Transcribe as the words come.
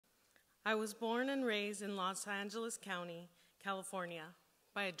I was born and raised in Los Angeles County, California,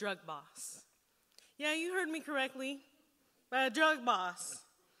 by a drug boss. Yeah, you heard me correctly, by a drug boss.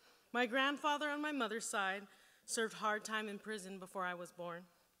 My grandfather on my mother's side served hard time in prison before I was born,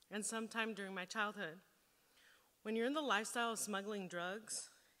 and sometime during my childhood. When you're in the lifestyle of smuggling drugs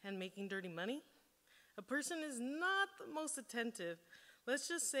and making dirty money, a person is not the most attentive. Let's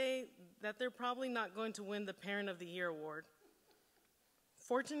just say that they're probably not going to win the Parent of the Year award.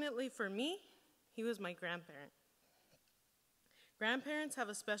 Fortunately for me, he was my grandparent. Grandparents have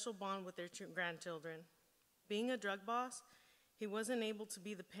a special bond with their grandchildren. Being a drug boss, he wasn't able to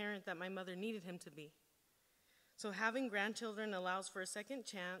be the parent that my mother needed him to be. So having grandchildren allows for a second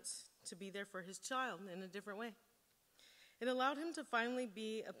chance to be there for his child in a different way. It allowed him to finally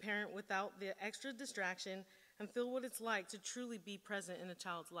be a parent without the extra distraction and feel what it's like to truly be present in a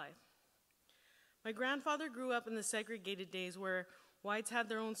child's life. My grandfather grew up in the segregated days where whites had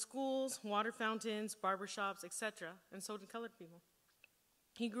their own schools, water fountains, barbershops, etc., and so did colored people.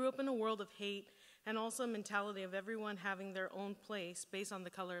 He grew up in a world of hate and also a mentality of everyone having their own place based on the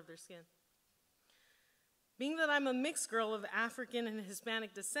color of their skin. Being that I'm a mixed girl of African and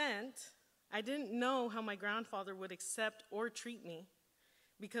Hispanic descent, I didn't know how my grandfather would accept or treat me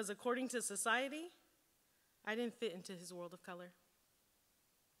because according to society, I didn't fit into his world of color.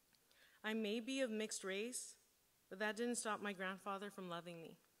 I may be of mixed race, but that didn't stop my grandfather from loving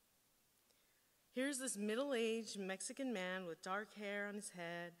me. Here's this middle-aged Mexican man with dark hair on his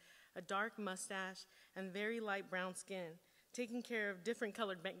head, a dark mustache, and very light brown skin, taking care of different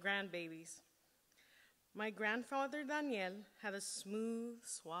colored grandbabies. My grandfather, Danielle, had a smooth,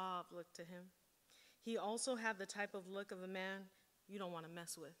 suave look to him. He also had the type of look of a man you don't want to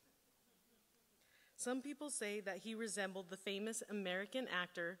mess with. Some people say that he resembled the famous American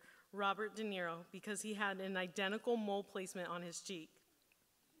actor Robert De Niro because he had an identical mole placement on his cheek.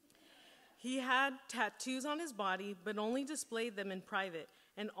 He had tattoos on his body, but only displayed them in private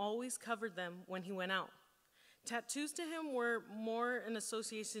and always covered them when he went out. Tattoos to him were more an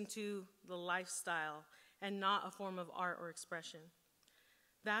association to the lifestyle and not a form of art or expression.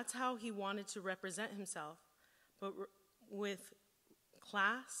 That's how he wanted to represent himself, but with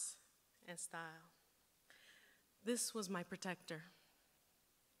class and style. This was my protector.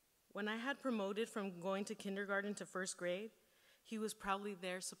 When I had promoted from going to kindergarten to first grade, he was proudly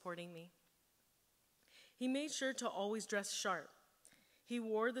there supporting me. He made sure to always dress sharp. He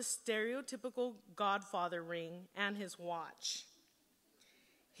wore the stereotypical Godfather ring and his watch.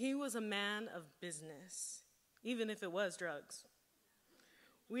 He was a man of business, even if it was drugs.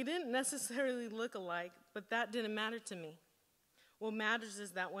 We didn't necessarily look alike, but that didn't matter to me. What matters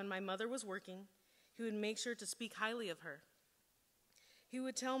is that when my mother was working, he would make sure to speak highly of her. He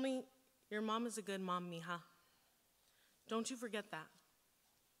would tell me, "Your mom is a good mom, mija. Don't you forget that."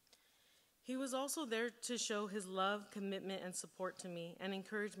 He was also there to show his love, commitment, and support to me and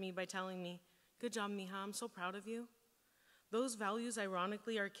encourage me by telling me, "Good job, mija, I'm so proud of you." Those values,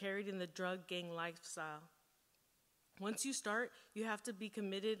 ironically, are carried in the drug gang lifestyle. Once you start, you have to be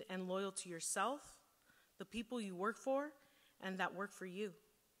committed and loyal to yourself, the people you work for, and that work for you.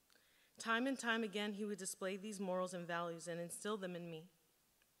 Time and time again, he would display these morals and values and instill them in me.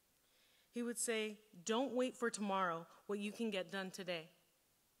 He would say, "Don't wait for tomorrow what you can get done today."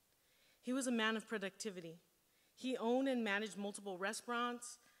 He was a man of productivity. He owned and managed multiple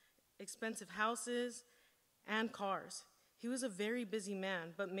restaurants, expensive houses, and cars. He was a very busy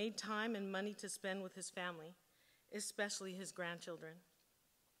man, but made time and money to spend with his family, especially his grandchildren.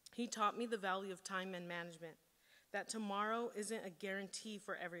 He taught me the value of time and management, that tomorrow isn't a guarantee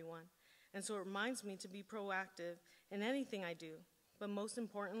for everyone, and so it reminds me to be proactive in anything I do, but most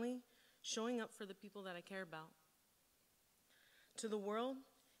importantly, showing up for the people that I care about. To the world,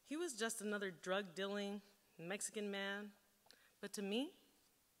 he was just another drug-dealing Mexican man, but to me,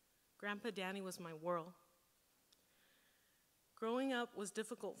 Grandpa Danny was my world. Growing up was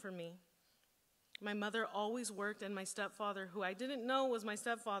difficult for me. My mother always worked, and my stepfather, who I didn't know was my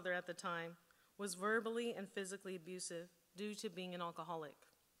stepfather at the time, was verbally and physically abusive due to being an alcoholic.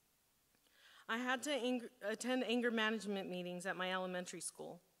 I had to attend anger management meetings at my elementary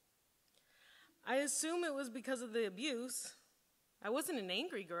school. I assume it was because of the abuse. I wasn't an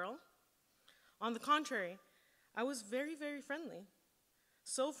angry girl. On the contrary, I was very, very friendly.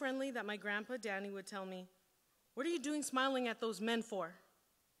 So friendly that my grandpa Danny would tell me, "What are you doing smiling at those men for?"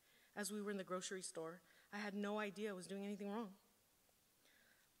 As we were in the grocery store, I had no idea I was doing anything wrong.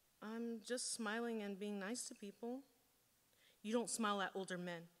 "I'm just smiling and being nice to people." "You don't smile at older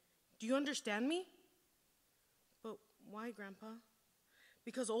men. Do you understand me?" "But why, Grandpa?"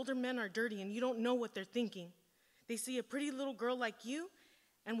 "Because older men are dirty and you don't know what they're thinking. They see a pretty little girl like you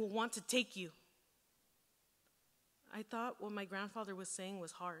and will want to take you. I thought what my grandfather was saying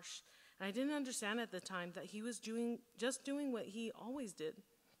was harsh, and I didn't understand at the time that he was just doing what he always did,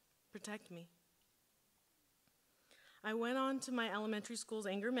 protect me. I went on to my elementary school's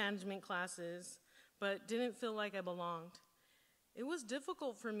anger management classes, but didn't feel like I belonged. It was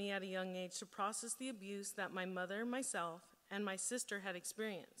difficult for me at a young age to process the abuse that my mother, myself, and my sister had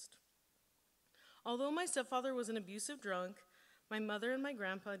experienced. Although my stepfather was an abusive drunk, my mother and my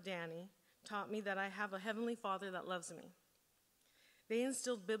grandpa, Danny, taught me that I have a heavenly Father that loves me. They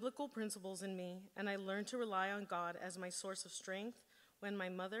instilled biblical principles in me, and I learned to rely on God as my source of strength when my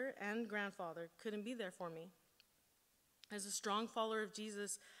mother and grandfather couldn't be there for me. As a strong follower of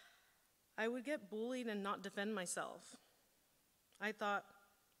Jesus, I would get bullied and not defend myself. I thought,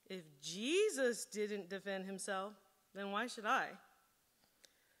 if Jesus didn't defend himself, then why should I?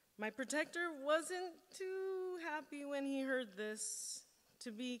 My protector wasn't too happy when he heard this.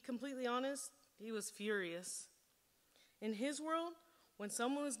 To be completely honest, he was furious. In his world, when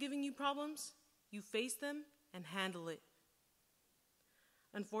someone was giving you problems, you face them and handle it.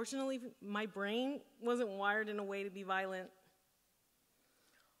 Unfortunately, my brain wasn't wired in a way to be violent.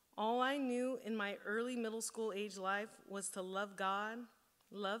 All I knew in my early middle school age life was to love God,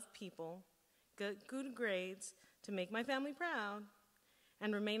 love people, get good grades, to make my family proud,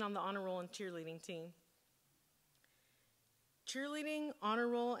 and remain on the honor roll and cheerleading team. Cheerleading, honor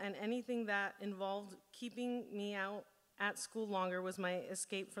roll, and anything that involved keeping me out at school longer was my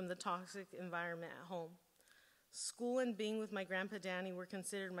escape from the toxic environment at home. School and being with my grandpa Danny were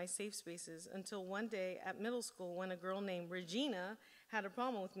considered my safe spaces until one day at middle school when a girl named Regina had a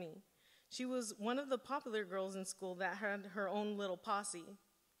problem with me. She was one of the popular girls in school that had her own little posse.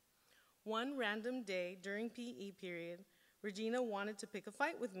 One random day during PE period, Regina wanted to pick a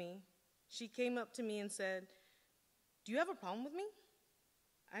fight with me. She came up to me and said, "Do you have a problem with me?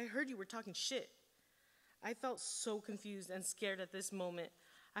 I heard you were talking shit." I felt so confused and scared at this moment.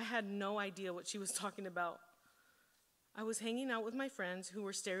 I had no idea what she was talking about. I was hanging out with my friends who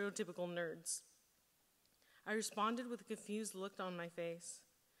were stereotypical nerds. I responded with a confused look on my face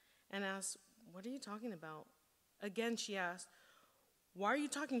and asked, "What are you talking about?" Again, she asked, "Why are you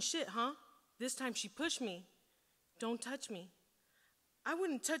talking shit, huh?" This time she pushed me. "Don't touch me." "I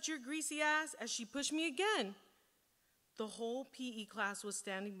wouldn't touch your greasy ass," as she pushed me again. The whole PE class was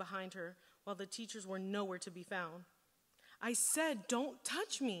standing behind her while the teachers were nowhere to be found. I said, "Don't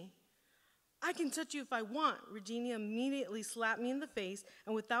touch me." "I can touch you if I want." Regina immediately slapped me in the face,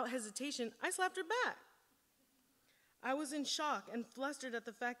 and without hesitation, I slapped her back. I was in shock and flustered at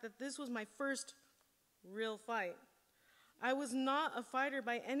the fact that this was my first real fight. I was not a fighter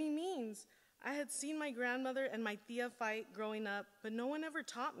by any means. I had seen my grandmother and my tia fight growing up, but no one ever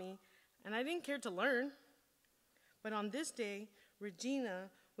taught me, and I didn't care to learn. But on this day,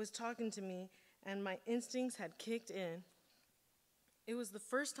 Regina was talking to me, and my instincts had kicked in. It was the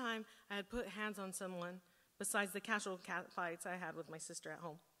first time I had put hands on someone, besides the casual cat fights I had with my sister at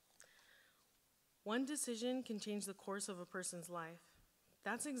home. One decision can change the course of a person's life.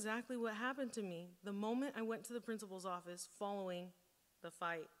 That's exactly what happened to me the moment I went to the principal's office following the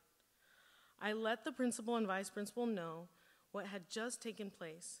fight. I let the principal and vice principal know what had just taken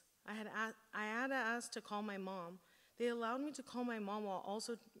place. I had asked to call my mom. They allowed me to call my mom while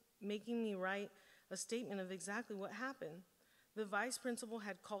also making me write a statement of exactly what happened. The vice principal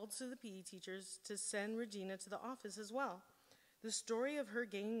had called to the PE teachers to send Regina to the office as well. The story of her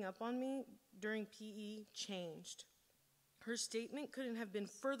ganging up on me during PE changed. Her statement couldn't have been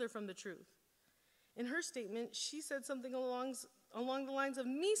further from the truth. In her statement, she said something along the lines of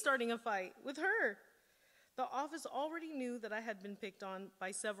me starting a fight with her. The office already knew that I had been picked on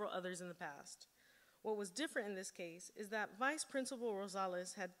by several others in the past. What was different in this case is that Vice Principal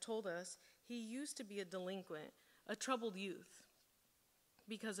Rosales had told us he used to be a delinquent, a troubled youth.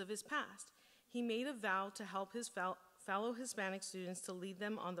 Because of his past, he made a vow to help his fellow Hispanic students to lead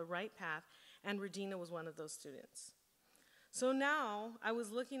them on the right path, and Regina was one of those students. So now I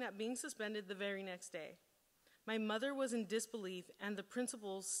was looking at being suspended the very next day. My mother was in disbelief, and the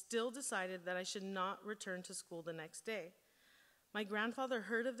principal still decided that I should not return to school the next day. My grandfather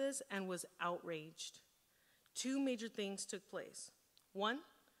heard of this and was outraged. Two major things took place. One,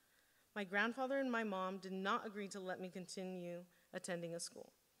 my grandfather and my mom did not agree to let me continue attending a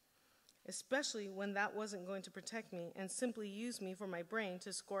school, especially when that wasn't going to protect me and simply use me for my brain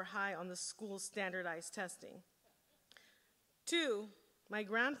to score high on the school's standardized testing. Two, my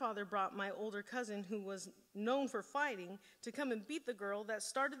grandfather brought my older cousin, who was known for fighting, to come and beat the girl that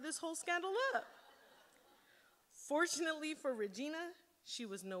started this whole scandal up. Fortunately for Regina, she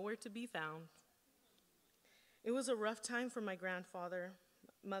was nowhere to be found. It was a rough time for my grandfather.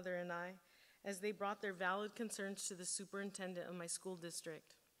 mother and I as they brought their valid concerns to the superintendent of my school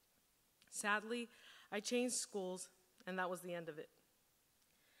district. Sadly, I changed schools, and that was the end of it.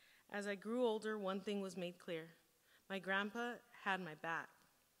 As I grew older, one thing was made clear. My grandpa had my back.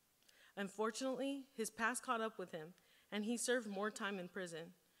 Unfortunately, his past caught up with him, and he served more time in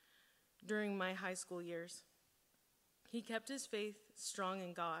prison during my high school years. He kept his faith strong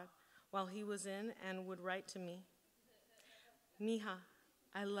in God while he was in and would write to me, "Mija,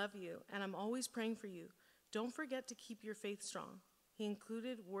 I love you, and I'm always praying for you. Don't forget to keep your faith strong." He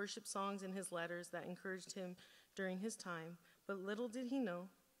included worship songs in his letters that encouraged him during his time, but little did he know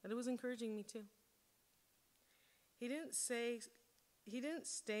that it was encouraging me too. He didn't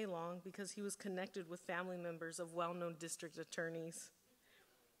stay long because he was connected with family members of well-known district attorneys.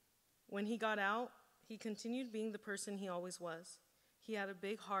 When he got out, he continued being the person he always was. He had a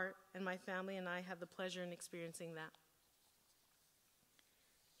big heart, and my family and I had the pleasure in experiencing that.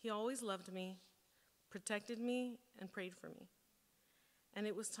 He always loved me, protected me, and prayed for me. And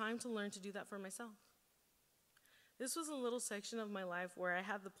it was time to learn to do that for myself. This was a little section of my life where I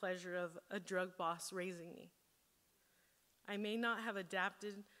had the pleasure of a drug boss raising me. I may not have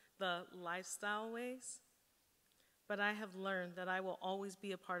adapted the lifestyle ways, but I have learned that I will always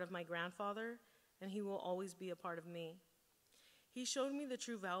be a part of my grandfather, and he will always be a part of me. He showed me the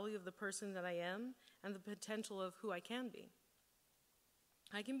true value of the person that I am and the potential of who I can be.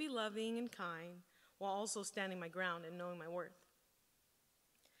 I can be loving and kind while also standing my ground and knowing my worth.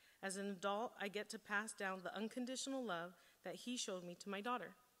 As an adult, I get to pass down the unconditional love that he showed me to my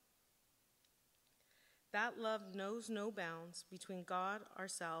daughter. That love knows no bounds between God,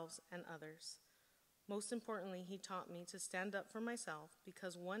 ourselves, and others. Most importantly, he taught me to stand up for myself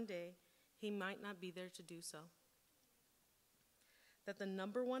because one day he might not be there to do so. That the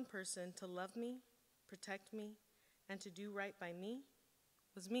number one person to love me, protect me, and to do right by me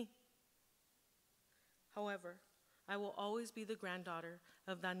was me. However, I will always be the granddaughter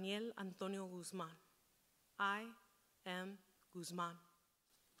of Danielle Antonio Guzman. I am Guzman.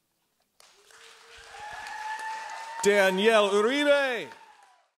 Danielle Uribe.